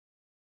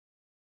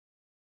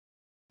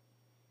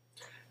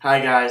Hi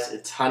guys,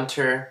 it's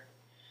Hunter.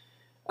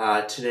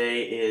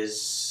 Today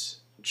is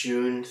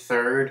June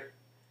 3rd,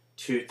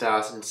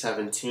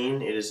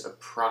 2017. It is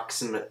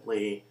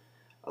approximately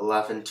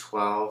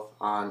 11:12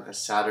 on a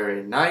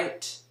Saturday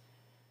night.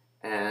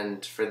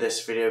 And for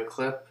this video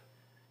clip,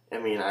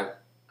 I'm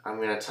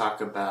going to talk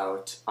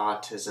about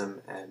autism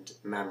and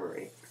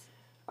memory.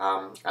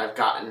 I've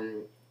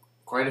gotten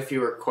quite a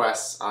few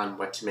requests on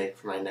what to make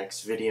for my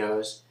next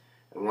videos.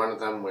 And one of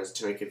them was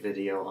to make a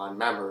video on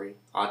memory,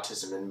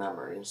 autism and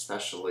memory,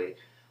 especially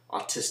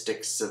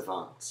autistic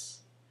savants.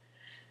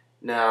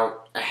 Now,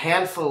 a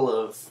handful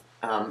of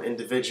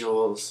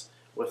individuals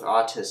with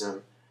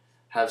autism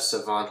have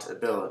savant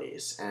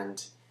abilities,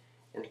 and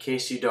in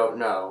case you don't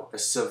know, a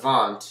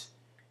savant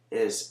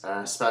is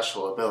a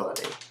special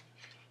ability,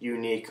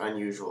 unique,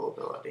 unusual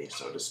ability,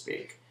 so to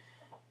speak.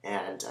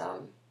 And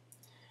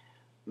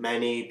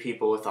many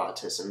people with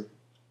autism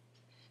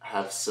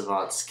have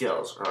savant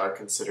skills, or are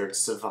considered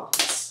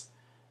savants.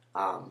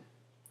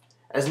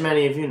 As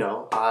many of you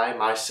know, I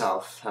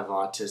myself have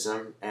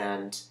autism,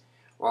 and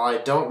while I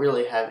don't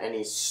really have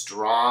any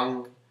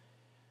strong,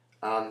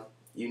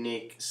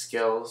 unique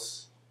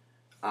skills,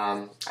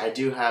 I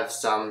do have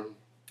some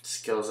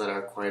skills that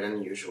are quite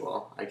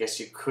unusual. I guess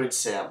you could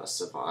say I'm a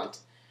savant.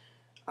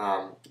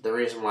 The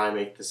reason why I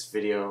make this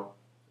video,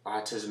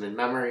 Autism and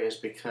Memory, is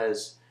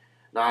because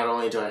not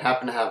only do I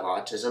happen to have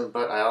autism,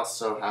 but I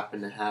also happen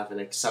to have an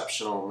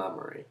exceptional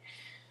memory.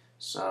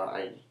 So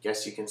I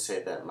guess you can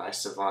say that my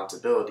savant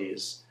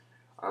abilities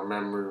are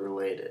memory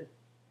related.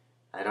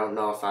 I don't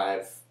know if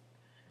I've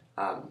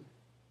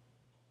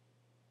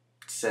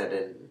said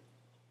in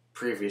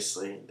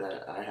previously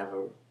that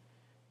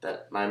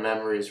that my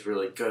memory is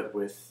really good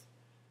with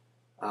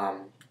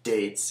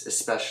dates,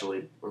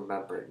 especially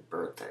remembering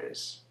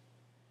birthdays.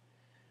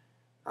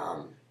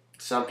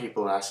 Some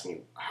people ask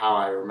me how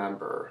I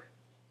remember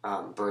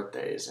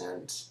birthdays,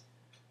 and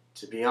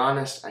to be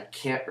honest, I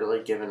can't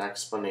really give an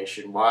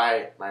explanation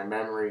why my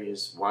memory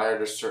is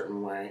wired a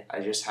certain way. I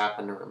just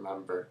happen to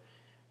remember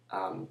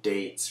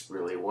dates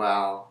really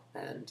well,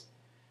 and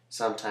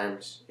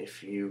sometimes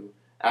if you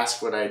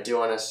ask what I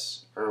do on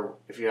or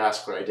if you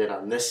ask what I did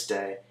on this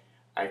day,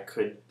 I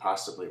could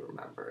possibly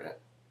remember it.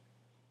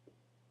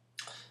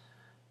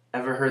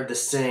 Ever heard the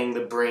saying,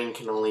 the brain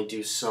can only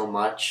do so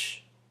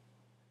much?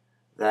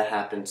 That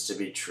happens to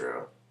be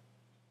true.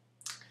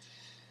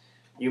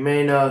 You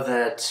may know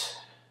that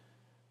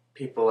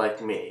people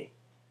like me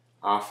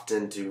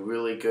often do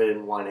really good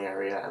in one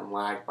area and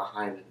lag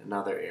behind in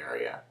another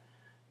area.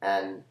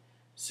 And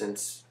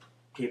since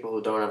people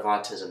who don't have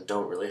autism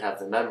don't really have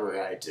the memory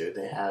I do,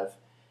 they have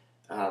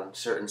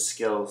certain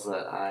skills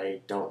that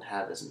I don't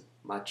have as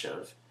much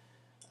of.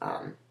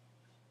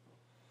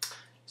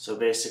 So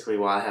basically,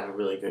 while I have a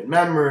really good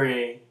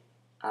memory,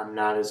 I'm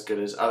not as good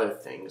as other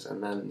things.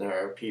 And then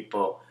there are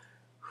people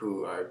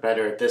who are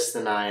better at this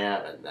than I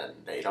am, and then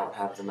they don't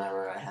have the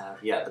memory I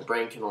have. Yeah, the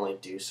brain can only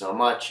do so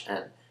much,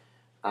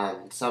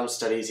 and some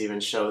studies even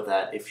show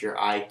that if your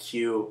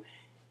IQ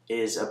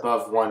is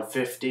above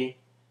 150,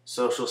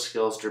 social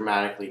skills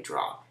dramatically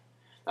drop.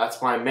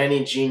 That's why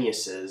many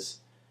geniuses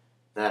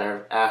that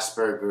are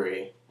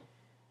Aspergery,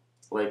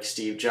 like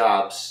Steve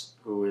Jobs,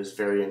 who is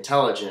very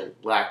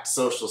intelligent, lacked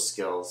social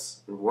skills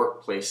and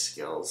workplace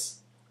skills.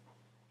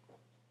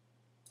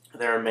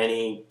 There are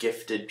many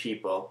gifted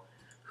people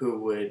who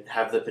would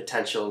have the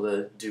potential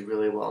to do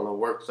really well in a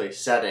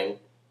workplace setting,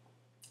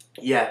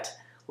 yet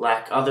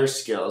lack other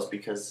skills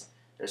because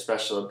their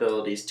special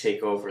abilities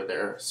take over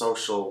their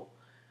social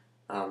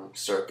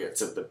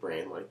circuits of the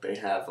brain. Like they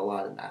have a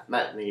lot of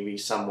mathematics, maybe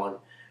someone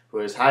who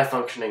has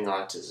high-functioning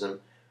autism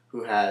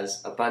who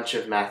has a bunch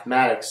of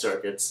mathematics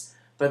circuits,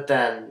 but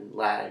then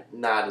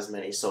not as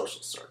many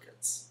social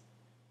circuits.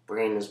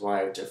 Brain is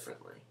wired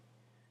differently.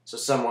 So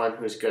someone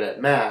who's good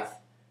at math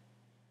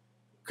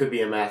could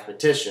be a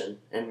mathematician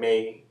and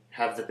may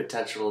have the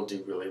potential to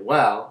do really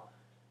well,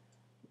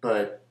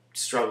 but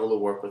struggle to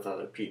work with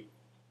other people.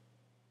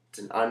 It's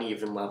an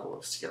uneven level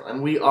of skill.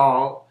 And we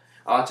all,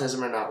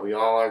 autism or not, we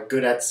all are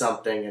good at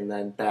something and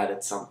then bad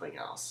at something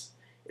else.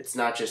 It's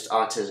not just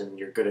autism,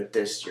 you're good at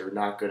this, you're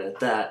not good at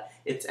that.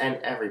 It's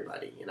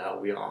everybody,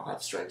 we all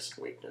have strengths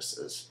and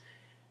weaknesses.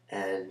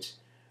 And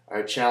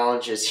our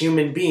challenge as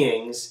human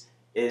beings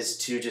is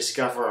to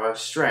discover our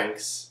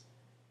strengths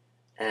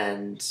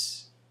and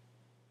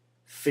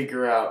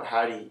figure out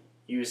how to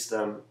use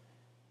them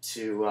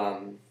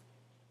to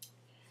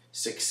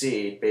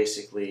succeed,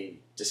 basically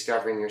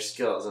discovering your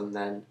skills and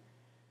then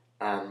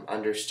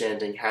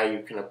understanding how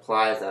you can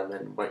apply them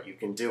and what you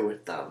can do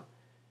with them.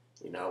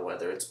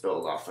 Whether it's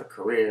build off a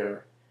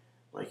career,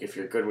 like if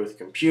you're good with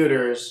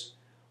computers,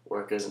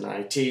 work as an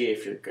IT,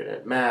 if you're good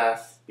at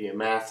math, be a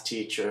math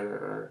teacher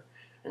or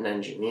an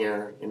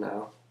engineer,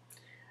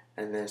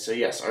 And then, so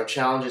yes, our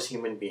challenge as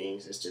human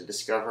beings is to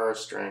discover our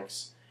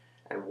strengths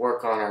and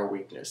work on our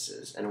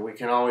weaknesses. And we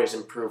can always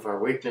improve our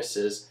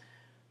weaknesses,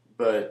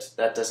 but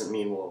that doesn't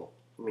mean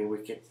we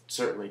can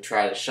certainly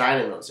try to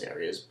shine in those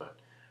areas, but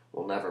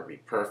we'll never be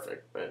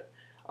perfect. But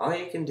all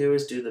you can do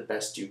is do the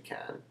best you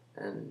can.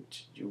 and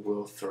you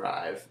will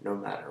thrive no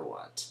matter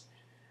what.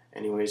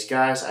 Anyways,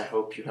 guys, I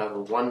hope you have a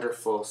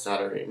wonderful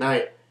Saturday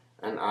night,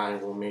 and I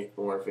will make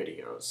more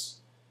videos.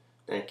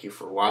 Thank you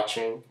for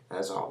watching,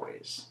 as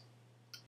always.